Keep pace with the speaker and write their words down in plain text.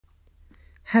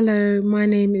Hello, my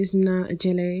name is Naa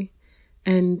Adjeley,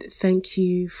 and thank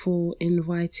you for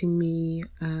inviting me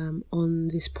on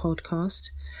this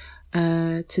podcast.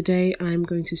 Today I'm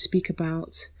going to speak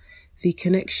about the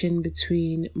connection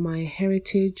between my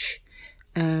heritage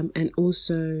and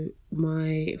also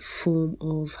my form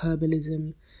of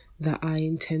herbalism that I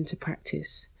intend to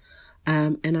practice.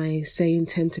 And I say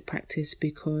intend to practice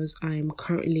because I'm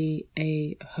currently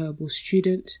a herbal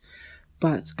student,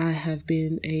 but I have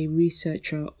been a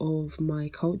researcher of my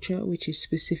culture, which is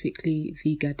specifically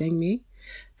the GaDangme,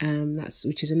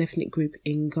 which is an ethnic group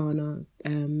in Ghana,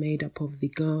 made up of the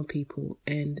Ga people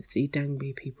and the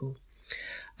Dangme people.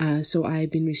 So I've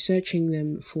been researching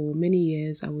them for many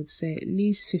years, I would say at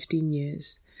least 15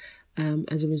 years,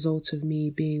 as a result of me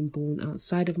being born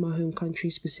outside of my home country,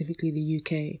 specifically the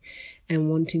UK, and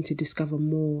wanting to discover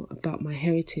more about my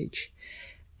heritage.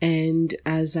 And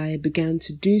as I began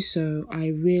to do so, I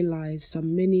realized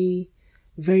many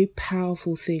very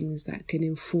powerful things that can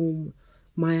inform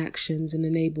my actions and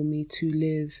enable me to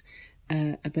live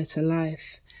a better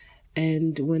life.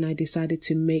 And when I decided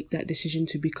to make that decision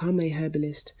to become a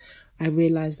herbalist, I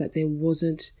realized that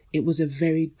it was a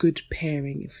very good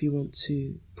pairing, if you want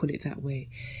to put it that way.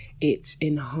 It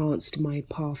enhanced my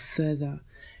path further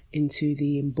into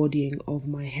the embodying of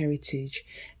my heritage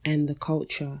and the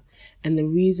culture. And the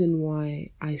reason why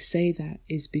I say that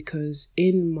is because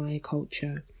in my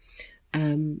culture,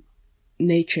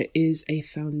 nature is a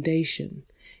foundation.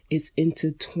 It's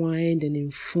intertwined and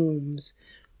informs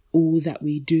all that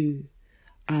we do.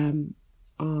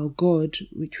 Our God,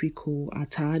 which we call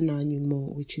Atana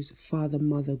Nyumo, which is Father,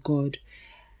 Mother, God,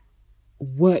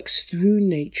 works through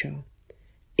nature,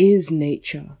 is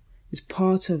nature, is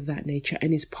part of that nature,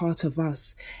 and is part of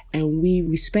us. And we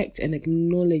respect and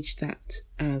acknowledge that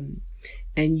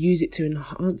and use it to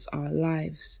enhance our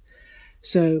lives.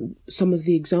 So some of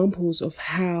the examples of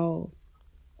how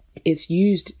it's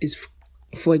used is,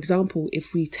 for example,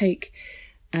 if we take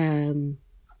a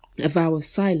vow of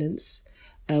silence,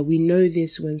 we know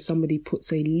this when somebody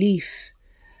puts a leaf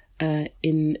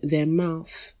in their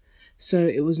mouth. So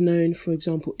it was known, for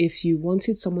example, if you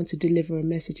wanted someone to deliver a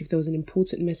message, if there was an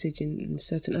important message in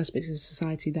certain aspects of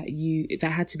society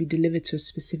that had to be delivered to a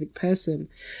specific person,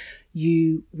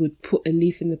 you would put a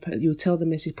leaf you'll tell the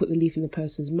message, put the leaf in the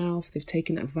person's mouth. They've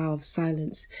taken that vow of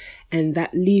silence, and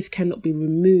that leaf cannot be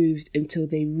removed until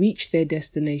they reach their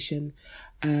destination.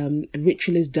 A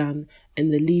ritual is done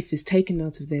and the leaf is taken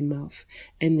out of their mouth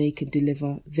and they can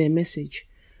deliver their message.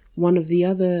 One of the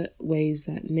other ways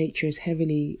that nature is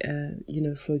heavily,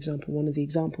 for example, one of the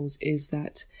examples is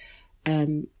that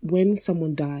when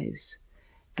someone dies,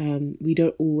 we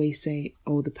don't always say,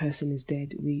 oh, the person is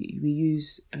dead. We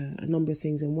use a number of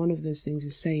things, and one of those things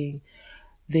is saying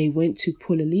they went to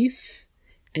pull a leaf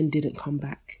and didn't come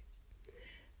back.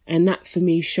 And that for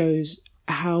me shows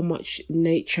how much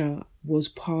nature was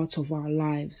part of our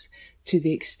lives, to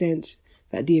the extent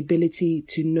that the ability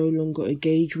to no longer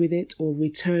engage with it or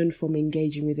return from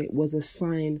engaging with it was a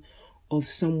sign of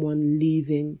someone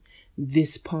leaving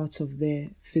this part of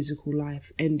their physical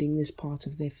life, ending this part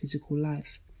of their physical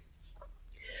life.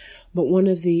 But one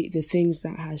of the things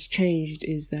that has changed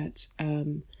is that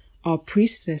our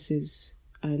priestesses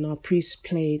and our priests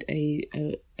played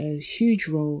a huge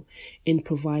role in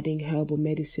providing herbal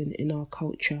medicine in our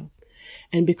culture.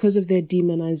 And because of their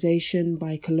demonization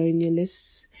by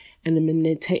colonialists and the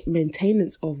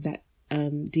maintenance of that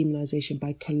demonization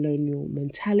by colonial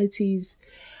mentalities,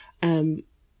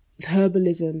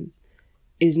 herbalism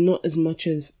is not as much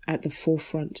at the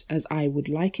forefront as I would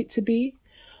like it to be.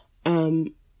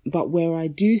 But where I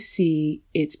do see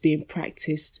it being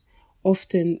practiced,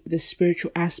 often the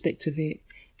spiritual aspect of it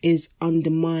is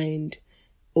undermined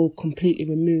or completely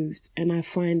removed. And I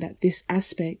find that this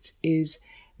aspect is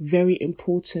very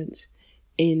important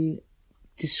in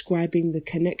describing the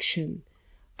connection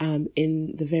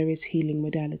in the various healing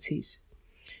modalities.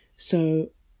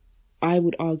 So I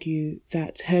would argue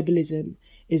that herbalism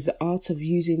is the art of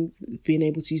being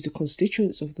able to use the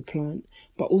constituents of the plant,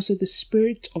 but also the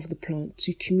spirit of the plant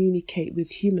to communicate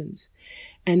with humans.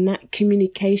 And that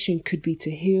communication could be to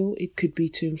heal, it could be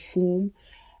to inform,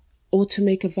 or to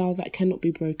make a vow that cannot be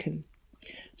broken.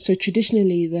 So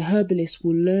traditionally, the herbalist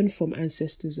will learn from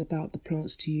ancestors about the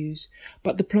plants to use,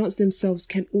 but the plants themselves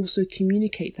can also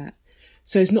communicate that.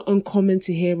 So it's not uncommon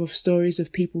to hear of stories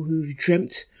of people who've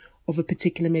dreamt of a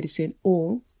particular medicine,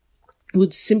 or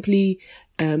would simply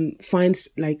find,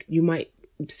 like, you might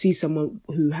see someone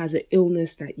who has an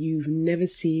illness that you've never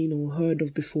seen or heard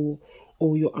of before,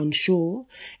 or you're unsure,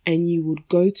 and you would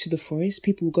go to the forest.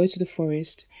 People will go to the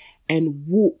forest and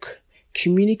walk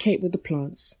communicate with the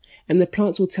plants, and the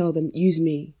plants will tell them, use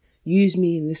me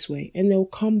in this way. And they'll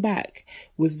come back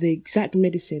with the exact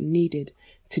medicine needed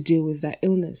to deal with that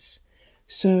illness.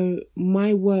 So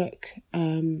my work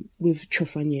with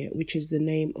Tsofanye, which is the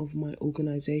name of my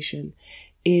organization,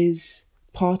 is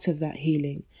part of that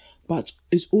healing, but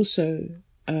is also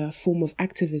a form of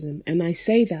activism. And I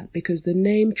say that because the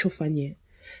name Tsofanye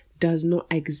does not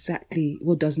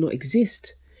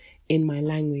exist in my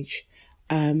language.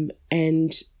 And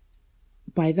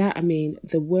by that, I mean,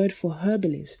 the word for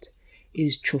herbalist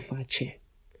is Tsofanye.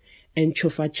 And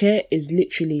Tsofanye is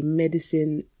literally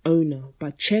medicine owner,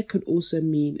 but Che could also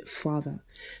mean father.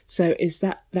 So it's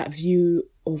that view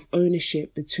of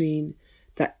ownership between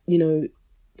that, the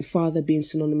father being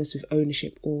synonymous with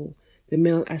ownership, or the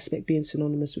male aspect being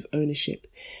synonymous with ownership.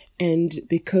 And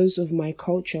because of my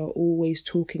culture always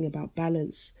talking about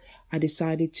balance, I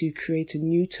decided to create a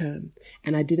new term,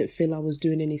 and I didn't feel I was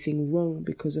doing anything wrong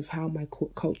because of how my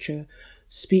culture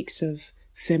speaks of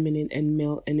feminine and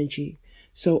male energy.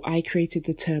 So I created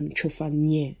the term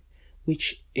Tsofanye,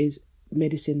 which is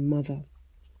medicine mother.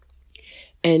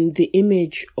 And the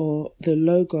image or the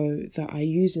logo that I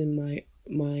use in my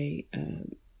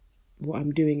what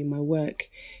I'm doing in my work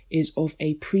is of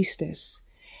a priestess.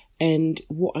 And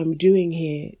what I'm doing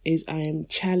here is I am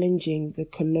challenging the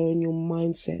colonial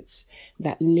mindsets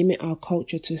that limit our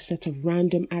culture to a set of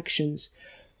random actions,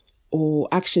 or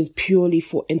actions purely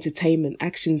for entertainment,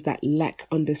 actions that lack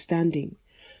understanding.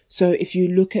 So if you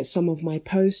look at some of my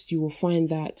posts, you will find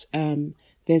that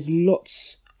there's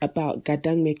lots about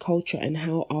GaDangme culture and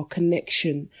how our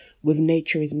connection with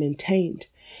nature is maintained.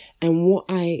 And what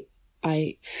I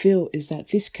feel is that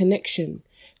this connection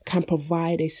can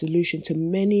provide a solution to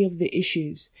many of the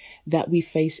issues that we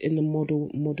face in the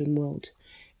modern world.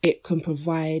 It can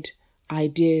provide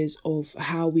ideas of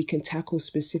how we can tackle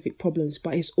specific problems,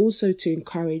 but it's also to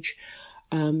encourage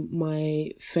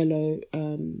my fellow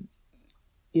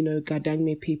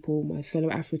GaDangme people, my fellow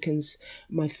Africans,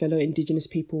 my fellow indigenous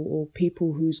people, or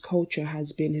people whose culture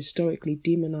has been historically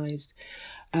demonized,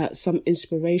 some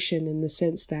inspiration in the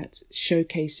sense that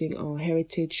showcasing our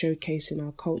heritage, showcasing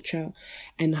our culture,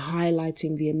 and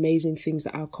highlighting the amazing things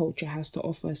that our culture has to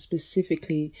offer,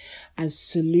 specifically as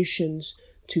solutions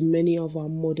to many of our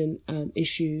modern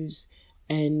issues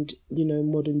and,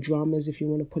 modern dramas, if you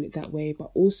want to put it that way, but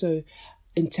also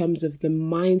in terms of the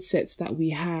mindsets that we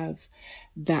have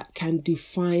that can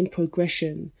define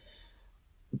progression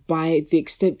by the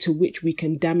extent to which we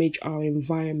can damage our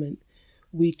environment.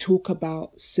 We talk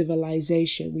about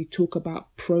civilization, we talk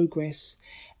about progress,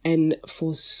 and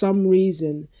for some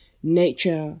reason,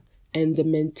 nature and the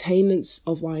maintenance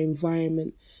of our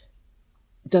environment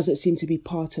doesn't seem to be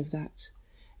part of that.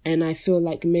 And I feel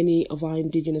like many of our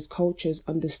indigenous cultures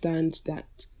understand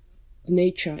that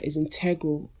nature is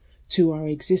integral to our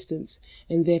existence,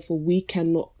 and therefore we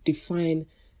cannot define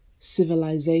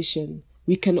civilization.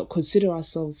 We cannot consider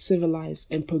ourselves civilized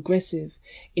and progressive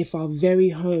if our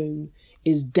very home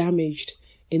is damaged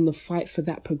in the fight for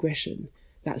that progression,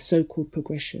 that so-called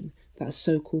progression, that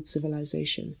so-called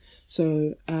civilization.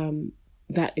 So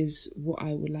that is what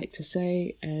I would like to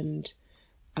say, and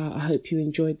I hope you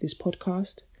enjoyed this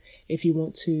podcast. If you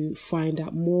want to find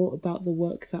out more about the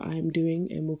work that I am doing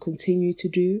and will continue to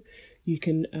do, you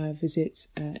can visit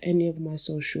any of my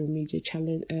social media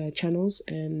channels,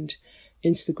 and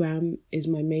Instagram is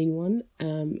my main one,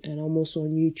 and I'm also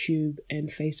on YouTube and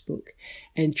Facebook.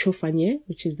 And Tsofanye,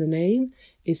 which is the name,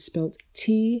 is spelled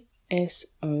Tsofanye.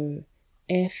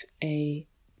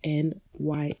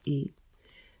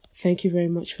 Thank you very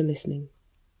much for listening.